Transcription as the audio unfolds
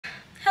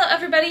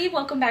everybody,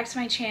 welcome back to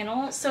my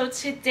channel. So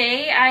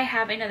today I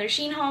have another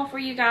Shein haul for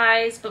you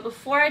guys, but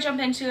before I jump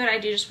into it, I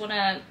do just want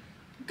to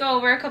go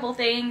over a couple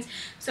things.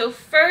 So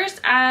first,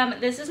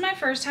 this is my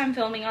first time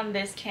filming on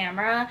this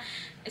camera,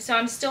 so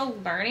I'm still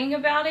learning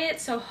about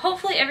it, so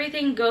hopefully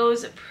everything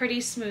goes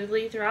pretty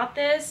smoothly throughout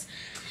this.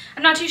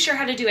 I'm not too sure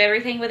how to do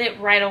everything with it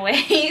right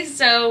away,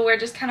 so we're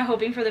just kind of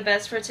hoping for the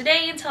best for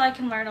today until I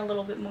can learn a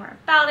little bit more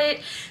about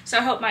it. So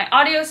I hope my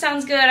audio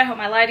sounds good, I hope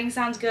my lighting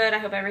sounds good, I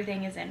hope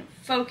everything is in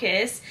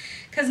focus,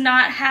 because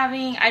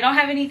I don't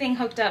have anything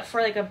hooked up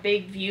for like a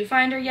big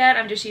viewfinder yet.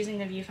 I'm just using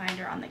the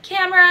viewfinder on the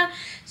camera,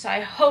 so I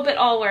hope it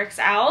all works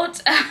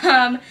out.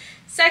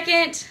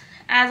 Second,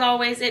 as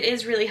always, it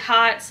is really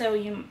hot, so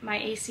my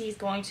AC is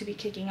going to be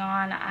kicking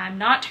on. I'm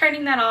not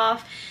turning that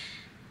off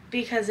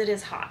because it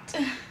is hot.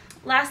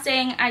 Last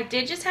thing, I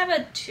did just have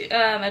a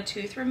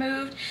tooth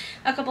removed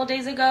a couple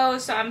days ago,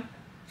 so I'm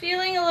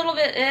feeling a little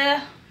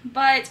bit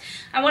but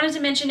I wanted to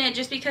mention it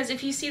just because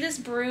if you see this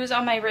bruise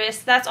on my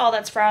wrist, that's all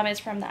that's from. It's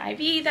from the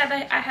IV that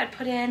I had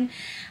put in.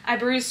 I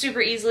bruise super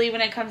easily when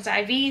it comes to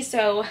IV,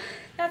 so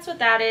that's what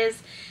that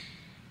is.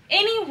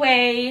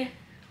 Anyway,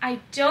 I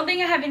don't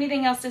think I have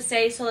anything else to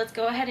say, so let's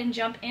go ahead and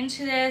jump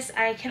into this.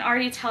 I can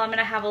already tell I'm going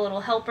to have a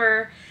little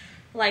helper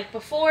like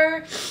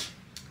before.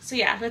 So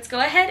yeah, let's go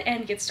ahead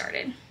and get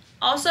started.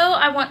 Also,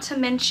 I want to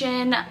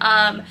mention,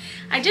 I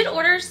did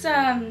order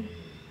some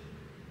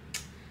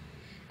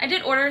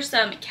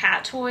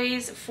cat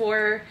toys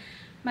for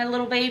my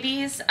little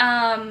babies.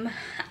 I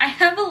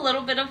have a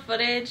little bit of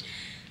footage.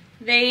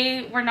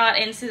 They were not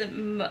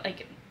into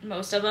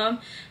most of them,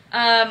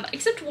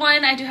 except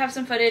one. I do have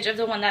some footage of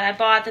the one that I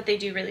bought that they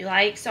do really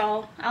like,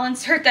 so I'll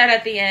insert that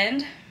at the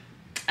end.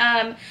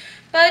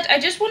 But I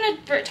just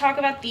want to talk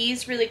about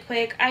these really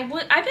quick. I've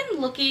been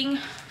looking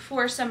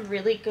for some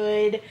really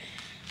good,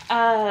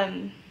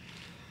 they're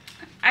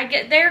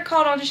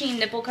called on Shein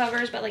nipple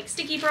covers, but like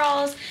sticky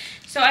bras.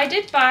 So I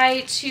did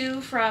buy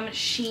two from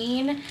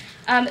Shein.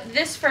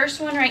 This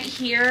first one right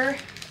here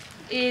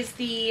is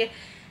the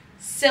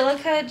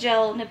silica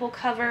gel nipple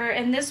cover,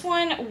 and this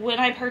one, when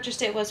I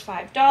purchased it, was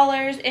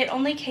 $5. It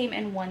only came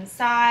in one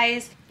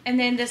size. And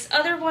then this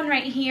other one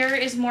right here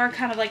is more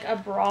kind of like a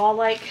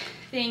bra-like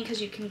thing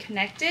because you can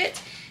connect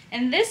it.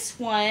 And this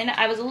one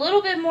I was a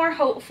little bit more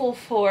hopeful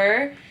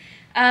for,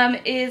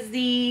 is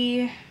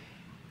the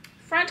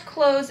front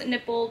close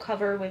nipple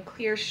cover with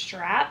clear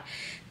strap.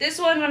 This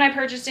one, when I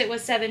purchased it,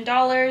 was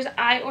 $7.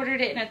 I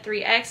ordered it in a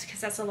 3X because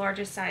that's the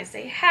largest size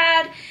they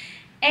had,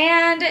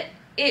 and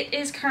it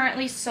is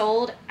currently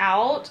sold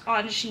out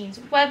on Shein's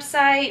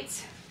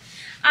website.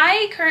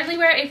 I currently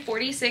wear a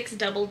 46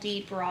 double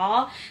D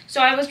bra,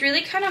 so I was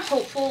really kind of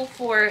hopeful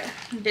for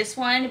this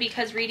one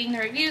because reading the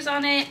reviews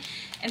on it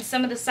and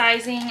some of the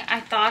sizing,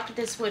 I thought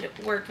this would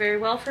work very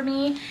well for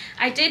me.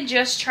 I did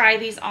just try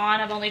these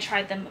on. I've only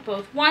tried them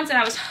both once, and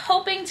I was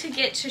hoping to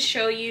get to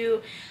show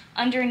you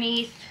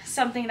underneath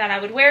something that I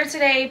would wear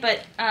today,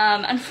 but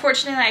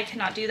unfortunately I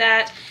cannot do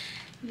that.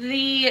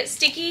 The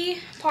sticky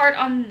part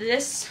on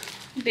this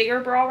bigger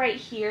bra right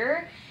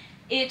here,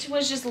 it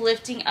was just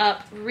lifting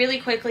up really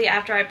quickly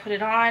after I put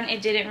it on.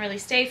 It didn't really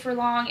stay for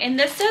long. And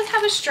this does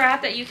have a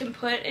strap that you can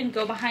put and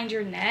go behind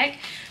your neck.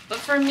 But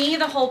for me,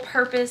 the whole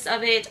purpose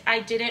of it, I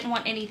didn't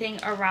want anything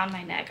around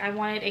my neck. I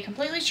wanted a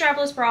completely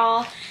strapless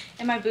bra,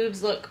 and my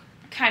boobs look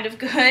kind of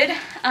good.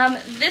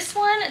 This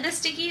one, the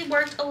sticky,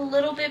 worked a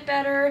little bit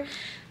better,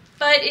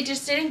 but it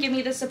just didn't give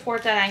me the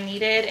support that I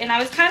needed. And I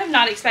was kind of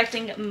not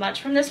expecting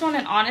much from this one.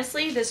 And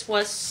honestly, this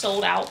was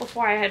sold out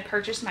before I had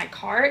purchased my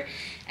cart.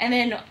 And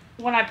then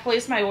when I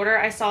placed my order,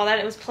 I saw that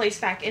it was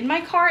placed back in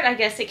my cart. I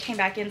guess it came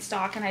back in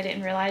stock and I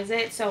didn't realize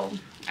it, so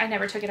I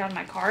never took it out of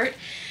my cart.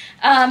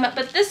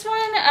 But this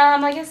one,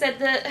 like I said,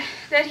 the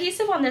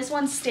adhesive on this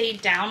one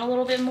stayed down a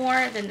little bit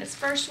more than this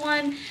first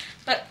one,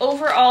 but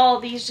overall,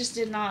 these just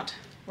did not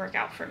work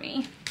out for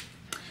me.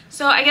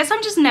 So I guess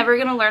I'm just never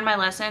going to learn my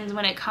lessons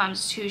when it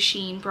comes to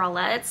Shein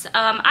bralettes.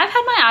 I've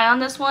had my eye on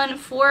this one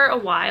for a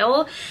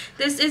while.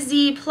 This is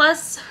the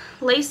Plus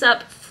Lace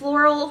Up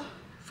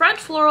Front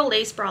Floral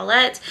Lace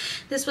Bralette.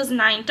 This was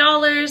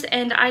 $9,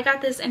 and I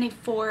got this in a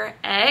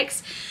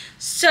 4X.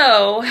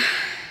 So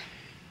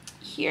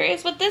here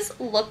is what this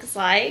looks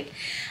like.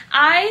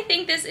 I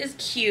think this is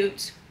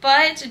cute,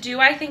 but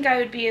do I think I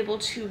would be able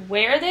to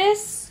wear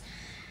this?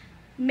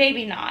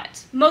 Maybe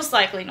not. Most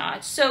likely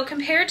not. So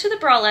compared to the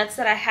bralettes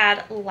that I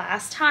had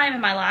last time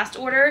in my last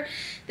order,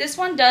 this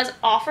one does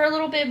offer a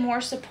little bit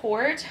more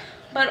support,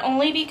 but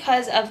only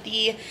because of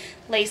the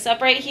lace up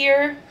right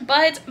here.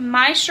 But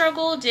my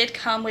struggle did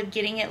come with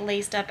getting it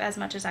laced up as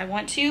much as I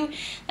want to.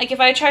 Like if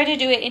I try to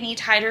do it any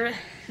tighter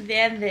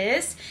than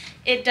this,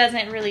 it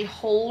doesn't really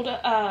hold,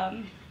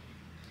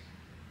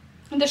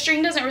 the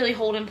string doesn't really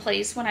hold in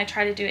place when I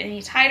try to do it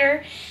any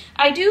tighter.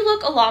 I do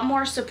look a lot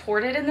more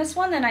supported in this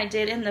one than I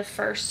did in the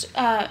first,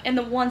 in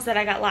the ones that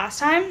I got last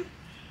time.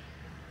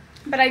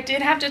 But I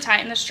did have to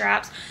tighten the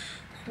straps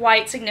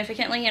quite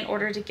significantly in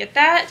order to get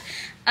that.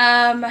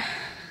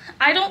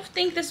 I don't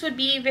think this would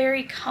be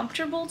very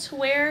comfortable to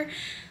wear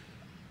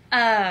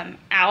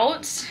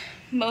out.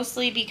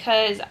 mostly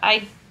because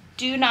I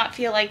do not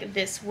feel like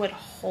this would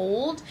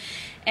hold,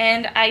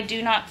 and I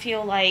do not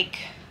feel like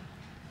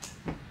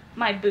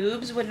my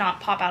boobs would not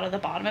pop out of the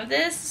bottom of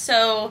this.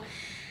 So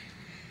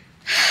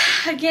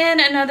again,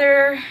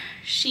 another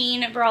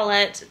Shein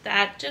bralette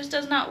that just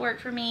does not work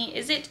for me.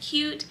 Is it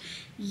cute?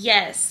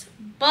 Yes,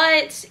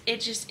 but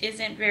it just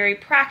isn't very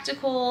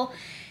practical,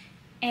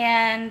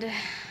 and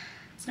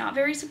it's not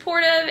very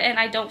supportive, and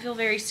I don't feel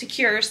very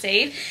secure or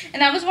safe.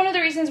 And that was one of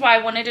the reasons why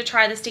I wanted to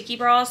try the sticky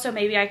bra, so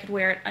maybe I could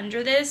wear it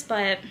under this.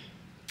 But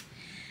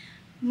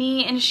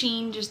me and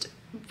Shein, just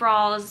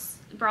bras,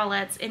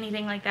 bralettes,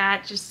 anything like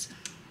that, just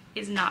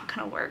is not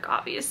gonna work,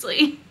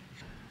 obviously.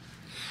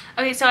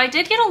 Okay, so I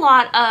did get a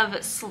lot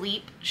of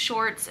sleep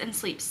shorts and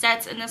sleep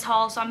sets in this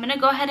haul, so I'm gonna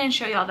go ahead and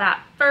show y'all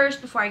that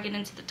first before I get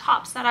into the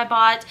tops that I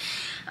bought.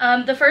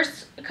 The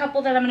first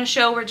couple that I'm gonna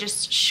show were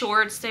just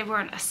shorts. They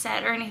weren't a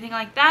set or anything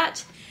like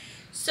that.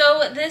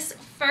 So this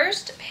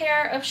first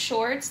pair of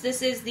shorts,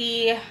 this is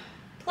the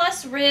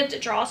plus ribbed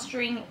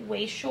drawstring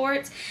waist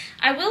shorts.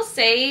 I will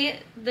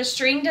say the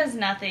string does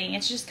nothing.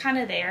 It's just kind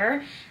of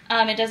there.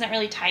 It doesn't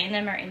really tighten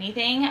them or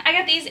anything. I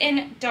got these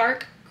in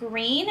dark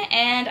green,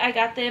 and I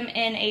got them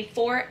in a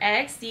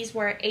 4X. These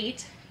were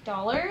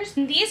 $8.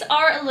 And these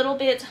are a little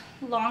bit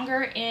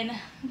longer in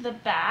the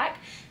back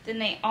than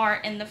they are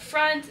in the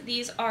front.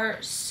 These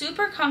are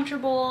super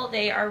comfortable.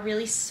 They are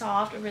really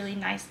soft, a really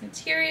nice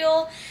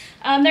material.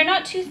 They're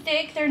not too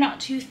thick, they're not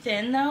too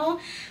thin though,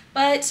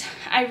 but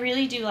I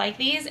really do like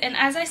these. And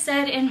as I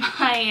said in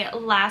my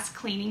last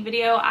cleaning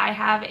video, I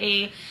have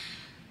a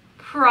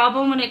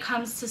problem when it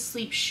comes to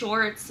sleep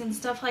shorts and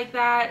stuff like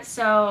that,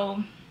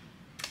 so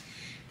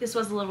this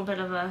was a little bit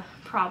of a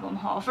problem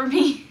haul for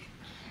me.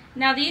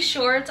 Now these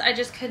shorts I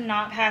just could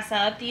not pass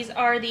up. These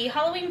are the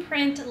Halloween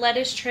print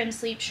lettuce trim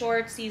sleep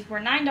shorts. These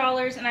were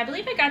 $9, and I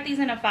believe I got these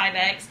in a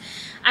 5X.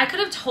 I could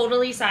have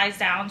totally sized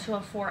down to a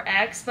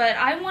 4X, but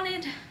I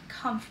wanted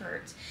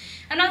comfort.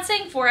 I'm not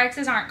saying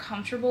 4Xs aren't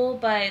comfortable,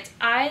 but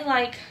I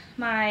like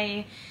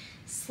my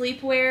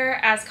sleepwear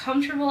as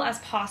comfortable as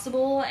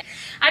possible.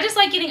 I just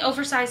like getting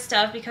oversized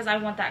stuff because I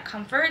want that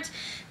comfort.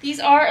 These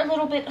are a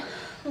little bit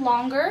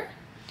longer,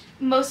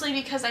 mostly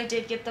because I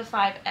did get the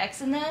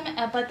 5X in them,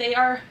 but they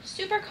are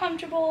super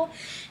comfortable,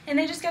 and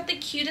they just got the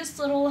cutest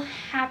little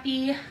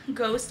happy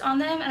ghost on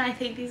them, and I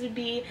think these would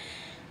be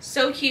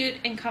so cute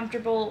and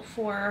comfortable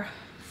for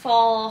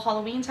fall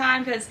Halloween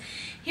time, because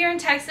here in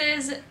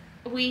Texas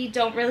we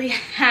don't really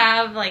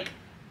have like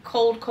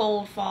cold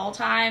fall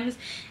times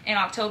in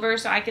October,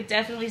 so I could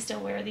definitely still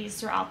wear these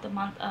throughout the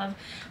month of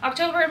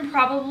October and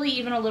probably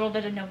even a little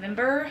bit of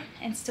November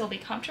and still be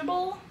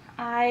comfortable.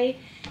 I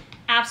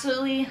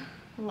absolutely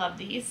love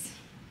these.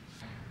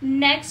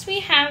 Next we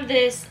have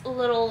this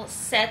little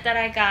set that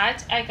I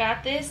got. I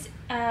got this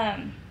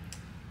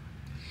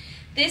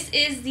this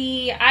is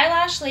the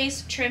eyelash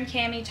lace trim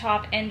cami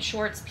top and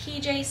shorts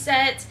PJ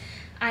set.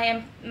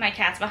 My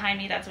cat's behind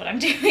me, that's what I'm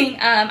doing.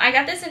 I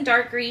got this in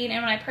dark green,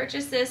 and when I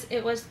purchased this,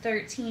 it was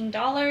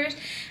 $13.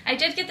 I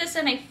did get this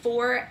in a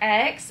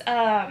 4X,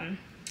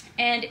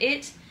 and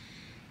it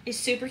is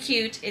super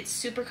cute. It's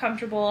super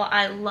comfortable.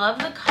 I love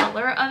the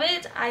color of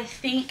it. I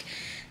think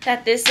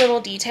that this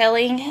little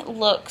detailing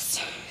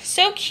looks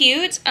so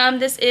cute.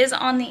 This is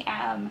on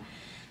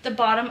the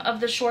bottom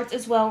of the shorts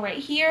as well right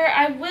here.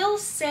 I will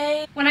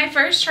say, when I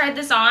first tried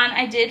this on,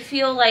 I did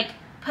feel like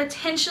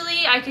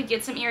potentially I could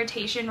get some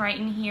irritation right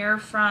in here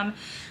from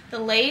the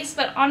lace,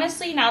 but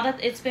honestly now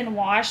that it's been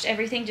washed,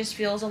 everything just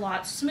feels a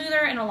lot smoother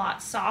and a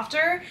lot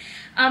softer.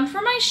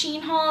 For my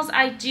Shein hauls,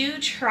 I do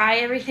try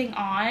everything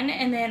on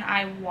and then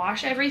I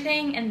wash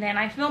everything and then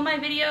I film my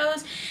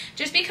videos,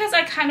 just because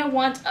I kind of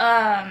want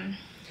an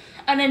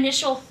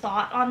initial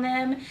thought on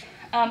them.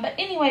 But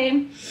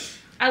anyway,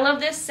 I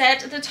love this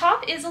set. The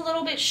top is a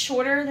little bit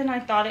shorter than I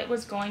thought it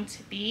was going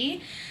to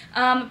be,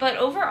 but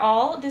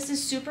overall this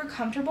is super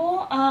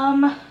comfortable.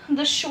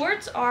 The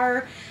shorts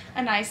are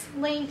a nice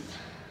length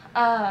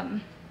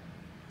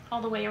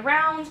all the way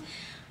around.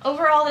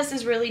 Overall this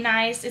is really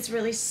nice. It's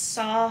really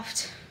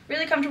soft,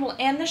 really comfortable,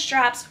 and the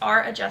straps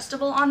are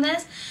adjustable on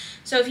this,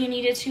 so if you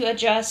needed to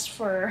adjust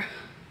for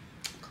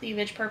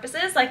cleavage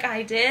purposes like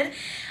I did,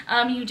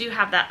 you do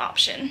have that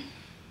option.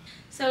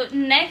 So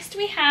next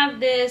we have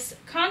this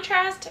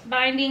contrast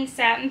binding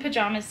satin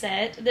pajama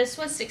set. This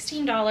was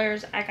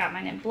 $16. I got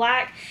mine in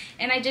black,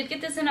 and I did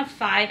get this in a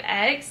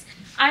 5X.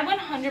 I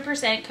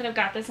 100% could have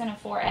got this in a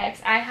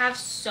 4X. I have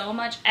so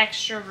much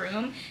extra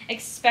room,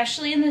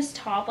 especially in this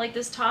top. Like,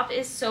 this top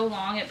is so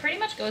long, it pretty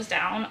much goes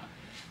down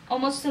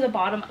almost to the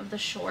bottom of the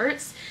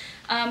shorts.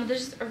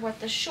 This is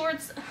what the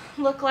shorts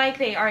look like.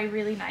 They are a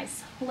really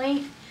nice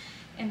length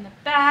in the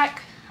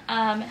back.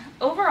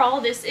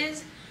 Overall, this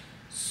is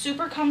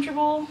super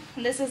comfortable.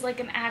 This is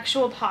like an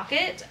actual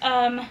pocket,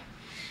 and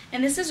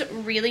this is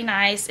really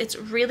nice. It's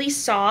really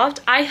soft.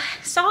 I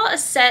saw a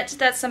set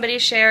that somebody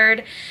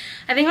shared,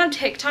 I think on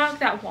TikTok,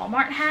 that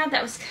Walmart had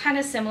that was kind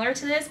of similar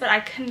to this, but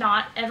I could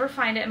not ever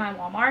find it in my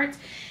Walmart,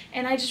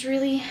 and I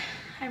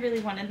really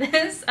wanted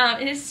this.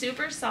 It is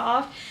super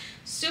soft,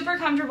 Super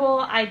comfortable.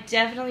 I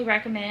definitely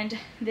recommend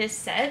this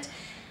set.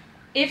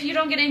 If you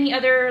don't get any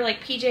other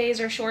like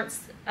PJs or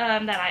shorts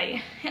that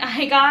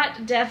I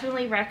got,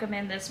 definitely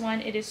recommend this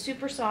one. It is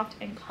super soft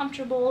and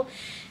comfortable.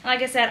 And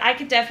like I said, I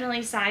could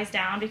definitely size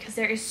down because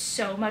there is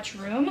so much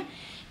room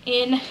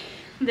in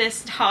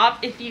this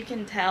top. If you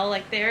can tell,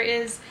 like there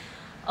is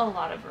a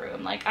lot of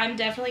room. Like I'm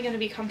definitely going to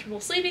be comfortable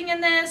sleeping in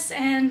this,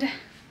 and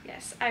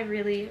yes, I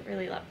really,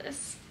 really love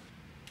this.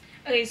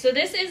 Okay, so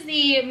this is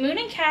the Moon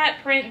and Cat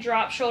print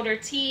drop shoulder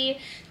tee.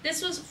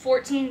 This was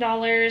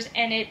 $14,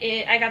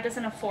 and I got this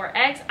in a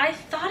 4X. I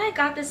thought I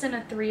got this in a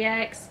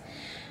 3X,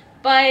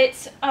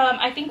 but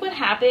I think what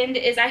happened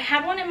is I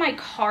had one in my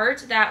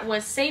cart that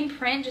was same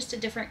print, just a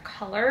different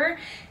color,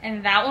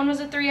 and that one was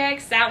a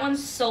 3X. That one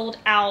sold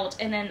out,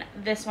 and then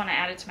this one I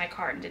added to my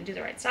cart and didn't do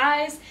the right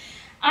size.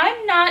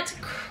 I'm not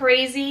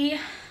crazy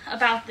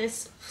about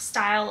this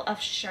style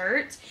of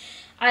shirt.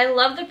 I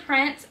love the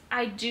print.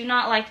 I do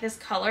not like this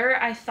color.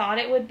 I thought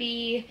it would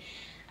be,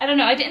 I don't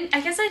know, I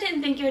guess I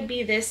didn't think it would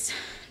be this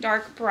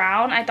dark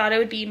brown. I thought it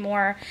would be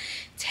more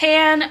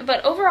tan,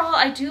 but overall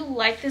I do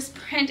like this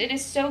print. It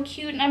is so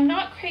cute, and I'm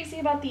not crazy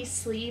about these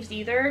sleeves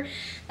either.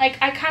 Like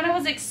I kind of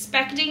was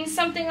expecting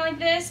something like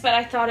this, but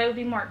I thought it would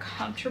be more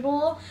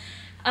comfortable.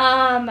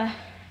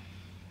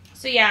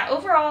 So yeah,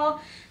 overall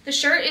the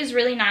shirt is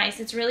really nice.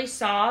 It's really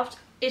soft.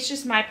 It's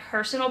just my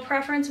personal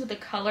preference with the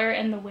color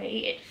and the way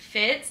it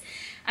fits.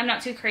 I'm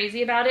not too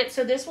crazy about it.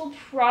 So this will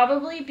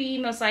probably be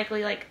most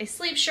likely like a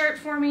sleep shirt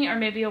for me, or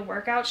maybe a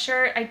workout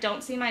shirt. I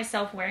don't see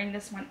myself wearing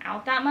this one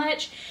out that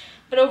much.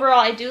 But overall,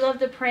 I do love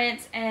the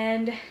print,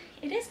 and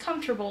it is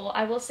comfortable.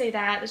 I will say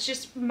that. It's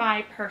just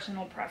my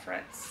personal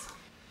preference.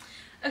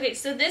 Okay,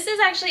 so this is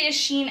actually a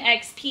Shein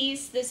X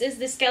piece. This is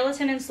the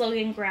skeleton and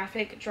slogan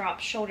graphic drop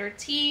shoulder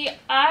tee.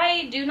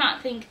 I do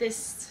not think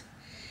this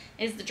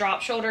is the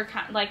drop shoulder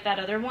like that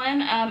other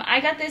one. I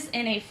got this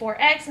in a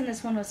 4X, and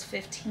this one was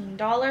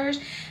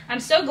 $15. I'm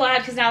so glad,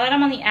 because now that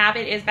I'm on the app,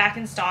 it is back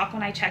in stock.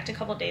 When I checked a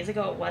couple days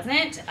ago, it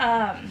wasn't.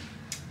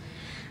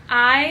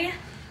 I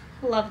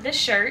love this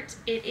shirt.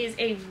 It is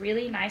a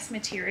really nice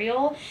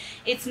material.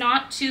 It's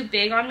not too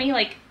big on me.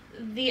 Like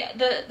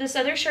this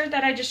other shirt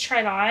that I just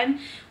tried on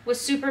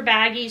was super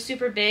baggy,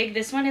 super big.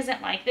 This one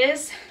isn't like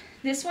this.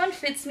 This one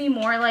fits me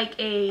more like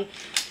a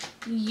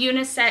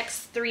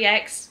unisex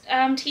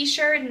 3X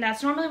t-shirt, and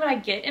that's normally what I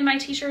get in my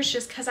t-shirts,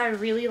 just because I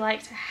really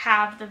like to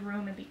have the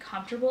room and be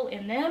comfortable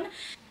in them.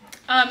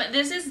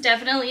 This is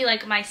definitely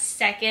like my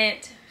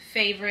second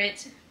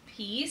favorite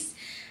piece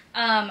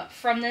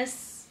from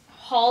this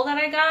haul that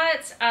I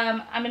got.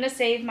 I'm gonna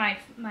save my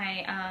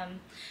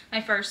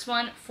first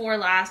one for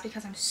last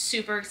because I'm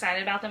super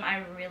excited about them.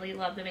 I really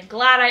love them and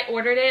glad I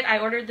ordered it. I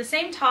ordered the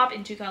same top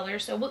in 2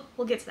 colors, so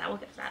we'll get to that.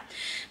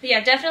 But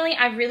yeah, definitely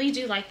I really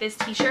do like this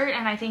t-shirt,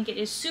 and I think it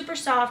is super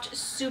soft,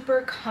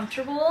 super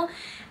comfortable,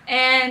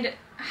 and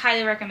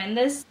highly recommend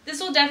this.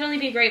 This will definitely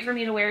be great for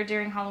me to wear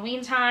during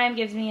Halloween time.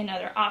 Gives me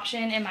another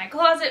option in my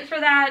closet for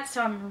that,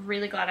 so I'm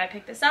really glad I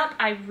picked this up.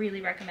 I really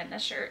recommend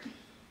this shirt.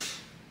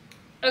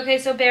 Okay,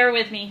 so bear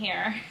with me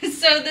here.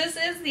 So this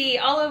is the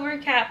all over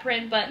cat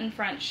print button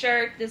front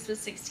shirt. This was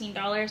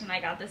 $16, and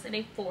I got this in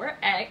a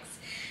 4X.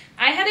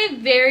 I had a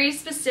very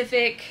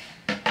specific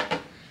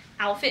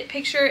outfit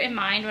picture in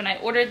mind when I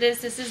ordered this.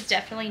 This is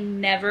definitely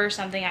never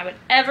something I would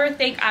ever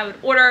think I would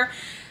order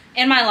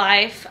in my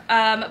life.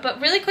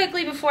 But really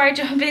quickly before I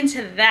jump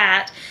into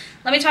that,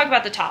 let me talk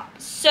about the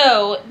top.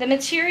 So the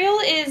material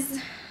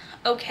is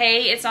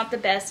okay. It's not the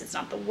best, it's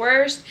not the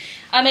worst.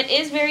 It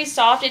is very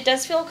soft. It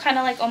does feel kind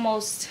of like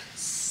almost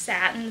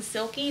satin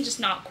silky, just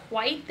not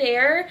quite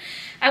there.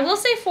 I will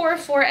say for a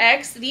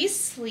 4X, these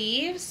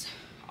sleeves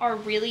are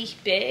really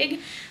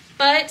big,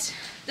 but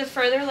the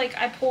further like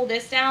I pull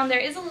this down, there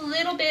is a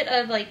little bit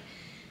of like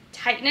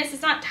tightness.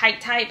 It's not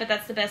tight, but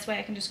that's the best way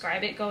I can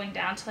describe it, going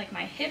down to like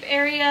my hip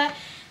area.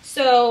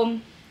 So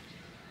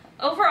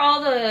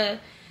overall, the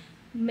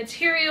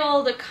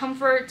material, the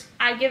comfort,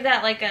 I give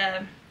that like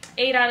a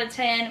 8 out of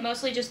 10,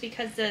 mostly just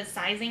because the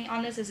sizing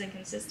on this is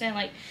inconsistent.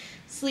 Like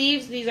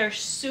sleeves, these are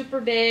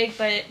super big,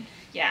 but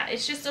yeah,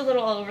 it's just a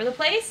little all over the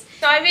place.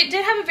 So I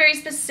did have a very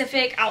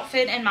specific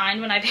outfit in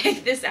mind when I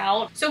picked this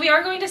out. So we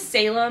are going to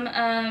Salem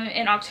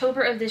in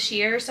October of this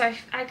year. So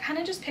I kind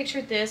of just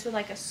pictured this with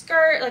like a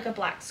skirt, like a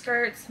black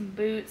skirt, some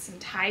boots, some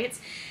tights.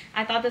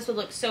 I thought this would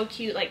look so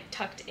cute, like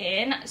tucked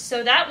in.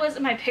 So that was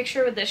my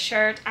picture with this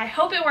shirt. I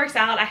hope it works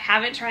out. I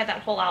haven't tried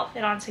that whole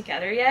outfit on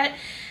together yet.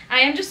 I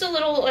am just a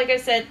little, like I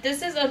said,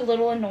 this is a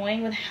little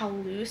annoying with how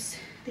loose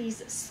these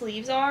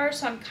sleeves are.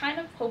 So I'm kind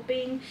of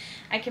hoping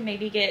I can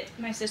maybe get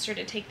my sister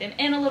to take them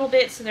in a little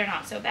bit so they're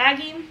not so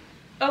baggy.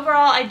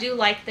 Overall, I do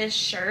like this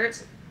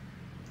shirt.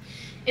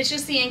 It's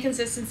just the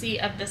inconsistency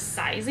of the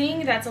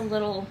sizing that's a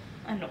little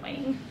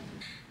annoying.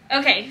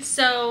 Okay,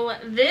 so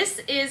this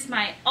is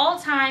my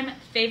all-time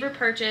favorite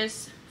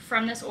purchase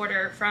from this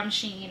order from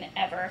Shein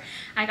ever.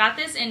 I got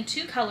this in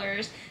 2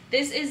 colors.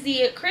 This is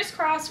the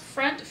crisscross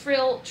front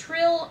frill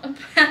trill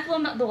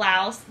peplum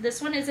blouse.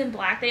 This one is in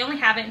black. They only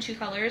have it in 2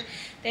 colors.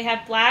 They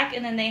have black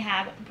and then they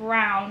have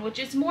brown, which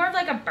is more of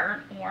like a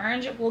burnt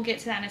orange. We'll get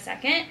to that in a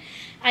second.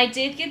 I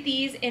did get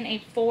these in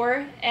a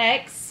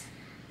 4X.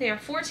 They are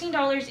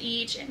 $14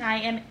 each and I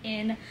am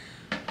in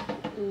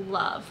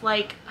love.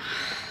 Like,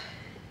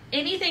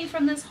 anything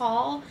from this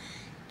haul,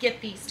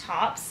 get these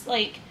tops.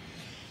 Like,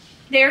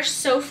 they're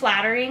so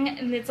flattering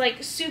and it's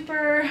like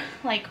super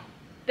like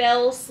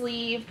bell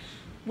sleeve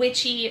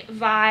witchy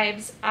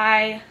vibes.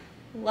 I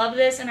love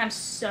this and I'm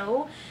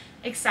so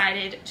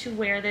excited to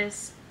wear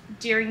this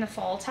during the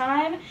fall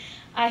time.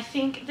 I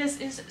think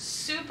this is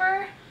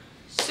super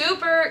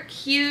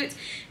cute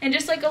and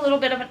just like a little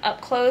bit of an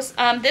up close.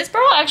 This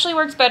bra actually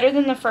works better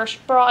than the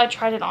first bra I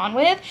tried it on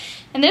with,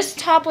 and this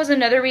top was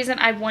another reason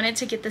I wanted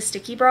to get the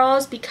sticky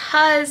bras,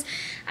 because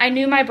I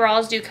knew my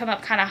bras do come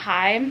up kind of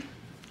high.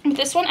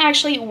 This one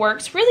actually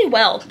works really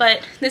well,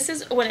 but this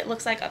is what it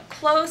looks like up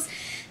close.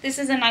 This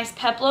is a nice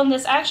peplum.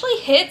 This actually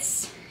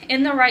hits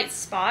in the right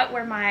spot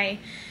where my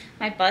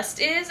bust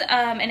is,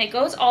 and it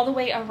goes all the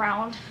way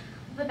around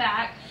the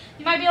back.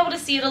 You might be able to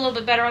see it a little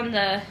bit better on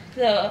the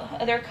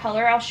other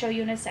color. I'll show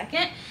you in a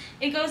second.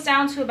 It goes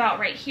down to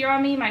about right here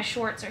on me. My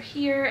shorts are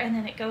here, and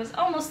then it goes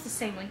almost the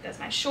same length as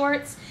my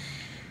shorts.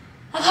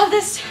 I love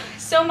this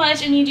so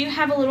much, and you do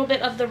have a little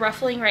bit of the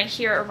ruffling right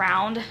here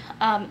around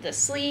the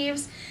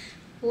sleeves.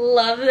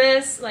 Love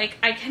this. Like,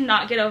 I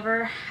cannot get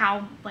over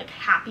how like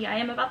happy I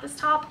am about this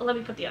top. Let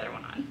me put the other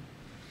one on.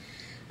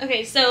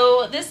 Okay,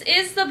 so this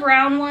is the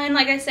brown one.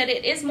 Like I said,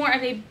 it is more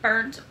of a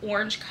burnt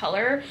orange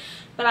color,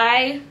 but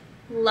I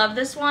love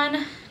this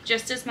one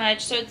just as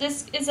much. So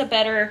this is a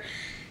better,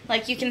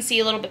 like, you can see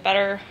a little bit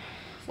better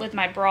with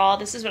my bra.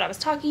 This is what I was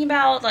talking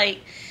about. Like,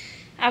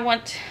 I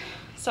want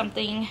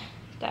something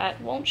that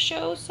won't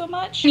show so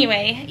much.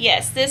 Anyway,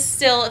 yes, this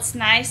still, it's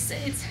nice.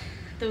 It's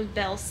the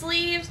bell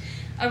sleeves,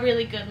 a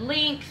really good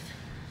length.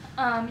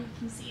 You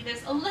can see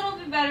this a little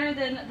bit better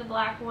than the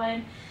black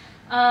one.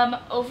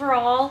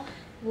 Overall,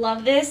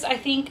 love this. I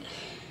think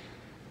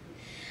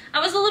I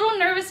was a little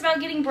nervous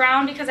about getting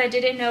brown because I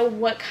didn't know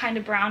what kind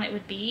of brown it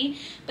would be,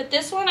 but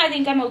this one I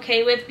think I'm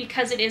okay with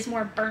because it is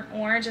more burnt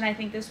orange, and I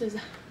think this was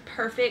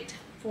perfect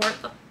for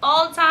the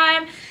fall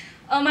time.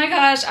 Oh my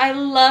gosh, I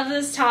love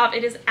this top.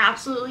 It is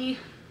absolutely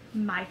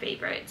my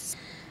favorite.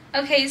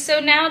 Okay, so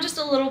now just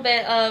a little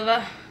bit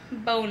of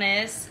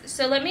bonus.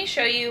 So let me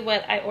show you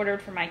what I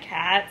ordered for my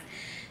cats.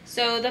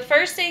 So the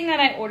first thing that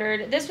I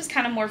ordered, this was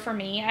kind of more for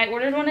me. I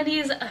ordered one of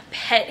these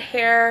pet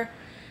hair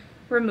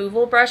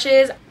removal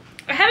brushes.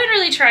 I haven't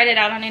really tried it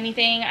out on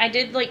anything. I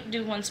did like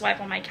do one swipe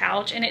on my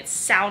couch and it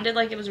sounded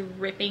like it was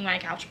ripping my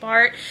couch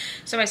apart.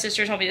 So my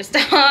sister told me to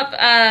stop.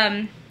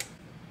 I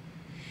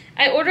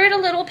ordered a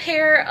little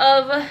pair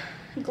of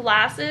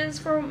glasses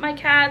for my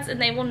cats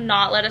and they will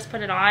not let us put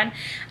it on.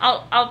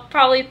 I'll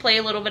probably play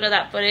a little bit of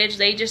that footage.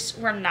 They just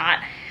were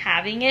not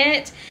having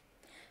it.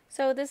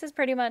 So this is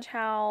pretty much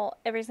how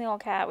every single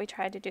cat we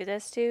tried to do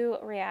this to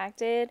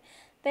reacted.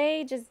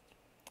 They just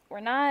were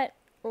not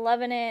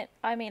loving it.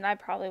 I mean, I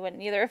probably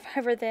wouldn't either if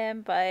I were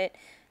them, but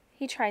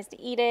he tries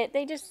to eat it.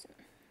 They just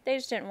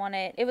didn't want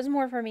it. It was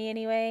more for me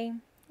anyway.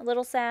 A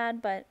little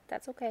sad, but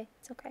that's okay.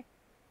 It's okay.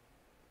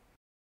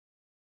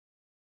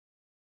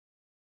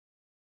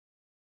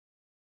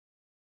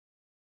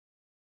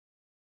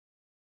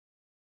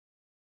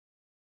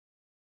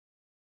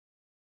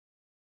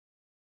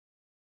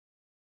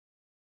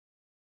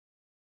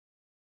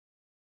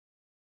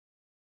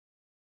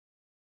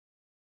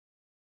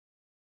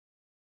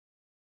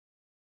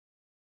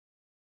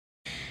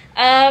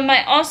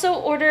 I also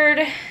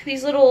ordered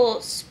these little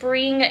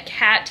spring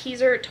cat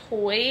teaser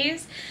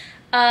toys.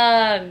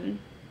 I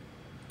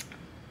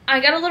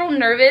got a little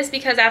nervous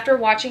because after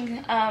watching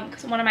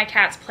one of my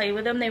cats play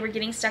with them, they were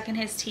getting stuck in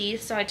his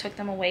teeth, so I took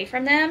them away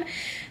from them.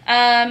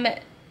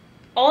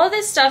 All of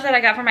this stuff that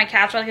I got for my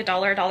cats were like $1,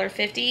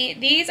 $1.50.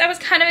 These I was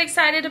kind of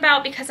excited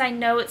about because I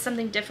know it's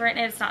something different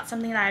and it's not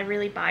something that I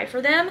really buy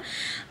for them.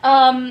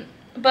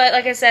 But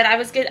like I said,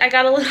 I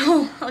got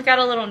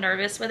a little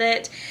nervous with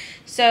it.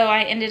 So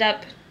I ended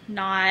up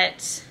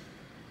not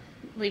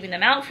leaving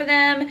them out for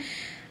them.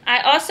 I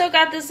also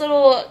got this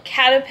little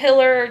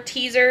caterpillar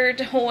teaser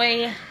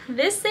toy.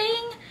 This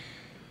thing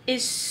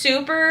is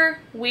super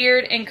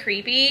weird and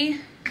creepy.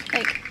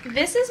 Like,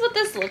 this is what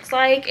this looks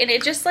like, and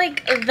it just,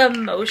 like, the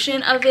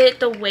motion of it,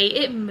 the way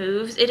it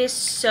moves, it is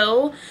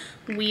so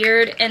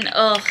weird, and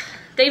ugh,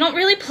 they don't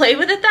really play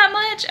with it that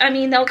much. I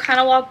mean, they'll kind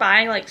of walk by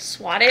and, like,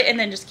 swat it and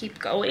then just keep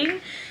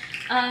going.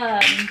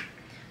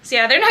 So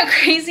yeah, they're not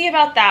crazy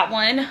about that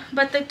one,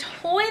 but the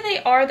toy they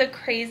are the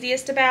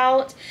craziest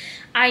about,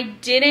 I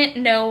didn't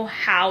know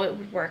how it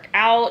would work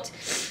out.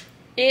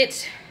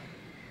 It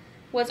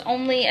was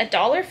only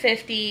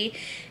 $1.50,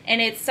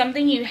 and it's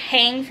something you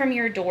hang from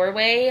your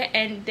doorway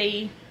and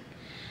they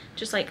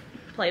just like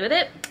play with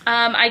it.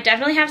 I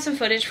definitely have some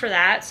footage for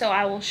that, so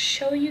I will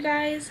show you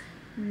guys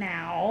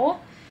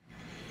now.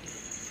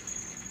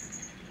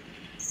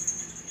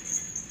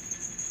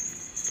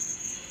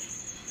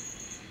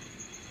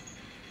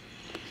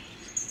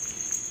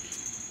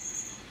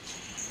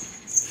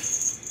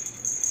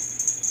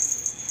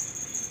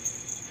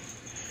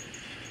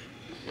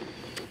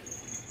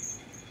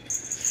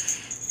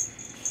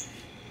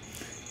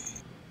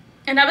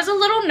 And I was a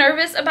little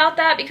nervous about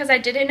that because I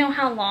didn't know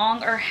how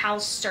long or how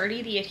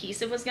sturdy the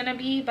adhesive was going to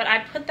be, but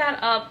I put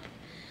that up,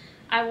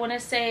 I want to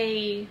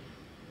say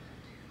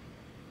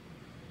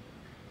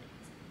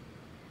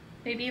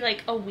maybe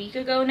like a week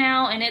ago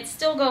now, and it's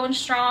still going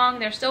strong.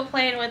 They're still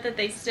playing with it.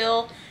 They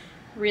still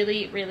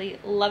really, really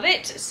love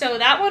it. So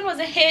that one was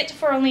a hit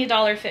for only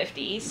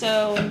 $1.50.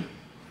 So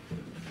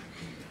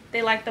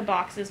they like the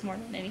boxes more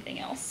than anything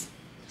else.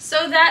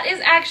 So that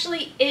is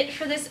actually it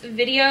for this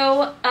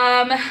video.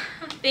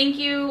 Thank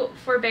you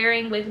for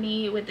bearing with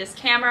me with this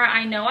camera.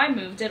 I know I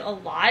moved it a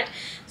lot,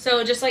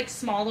 so just like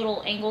small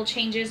little angle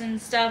changes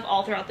and stuff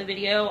all throughout the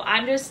video.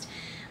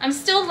 I'm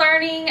still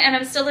learning and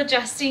I'm still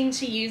adjusting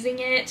to using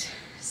it.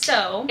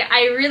 So yeah,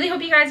 I really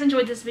hope you guys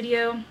enjoyed this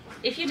video.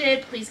 If you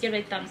did, please give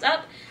it a thumbs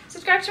up.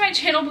 Subscribe to my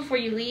channel before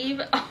you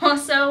leave.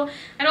 Also,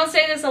 I don't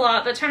say this a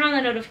lot, but turn on the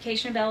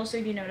notification bell so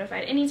you'll be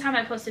notified anytime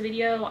I post a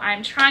video.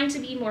 I'm trying to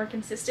be more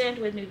consistent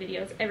with new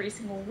videos every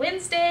single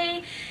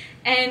Wednesday,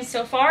 and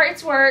so far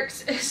it's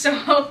worked. So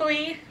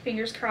hopefully,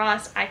 fingers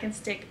crossed, I can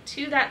stick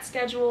to that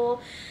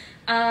schedule.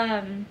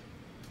 But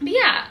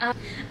yeah,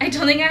 I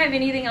don't think I have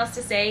anything else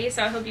to say,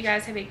 so I hope you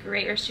guys have a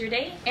great rest of your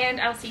day,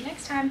 and I'll see you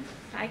next time.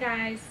 Bye,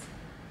 guys.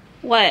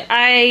 What?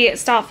 I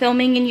stopped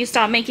filming and you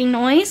stopped making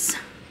noise?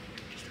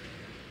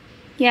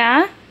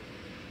 Yeah?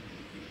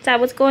 Is that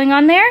what's going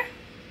on there?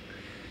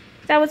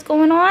 Is that what's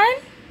going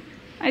on?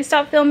 I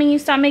stopped filming, you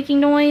stopped making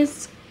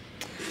noise?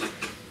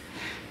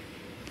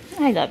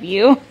 I love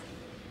you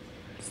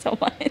so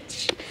much.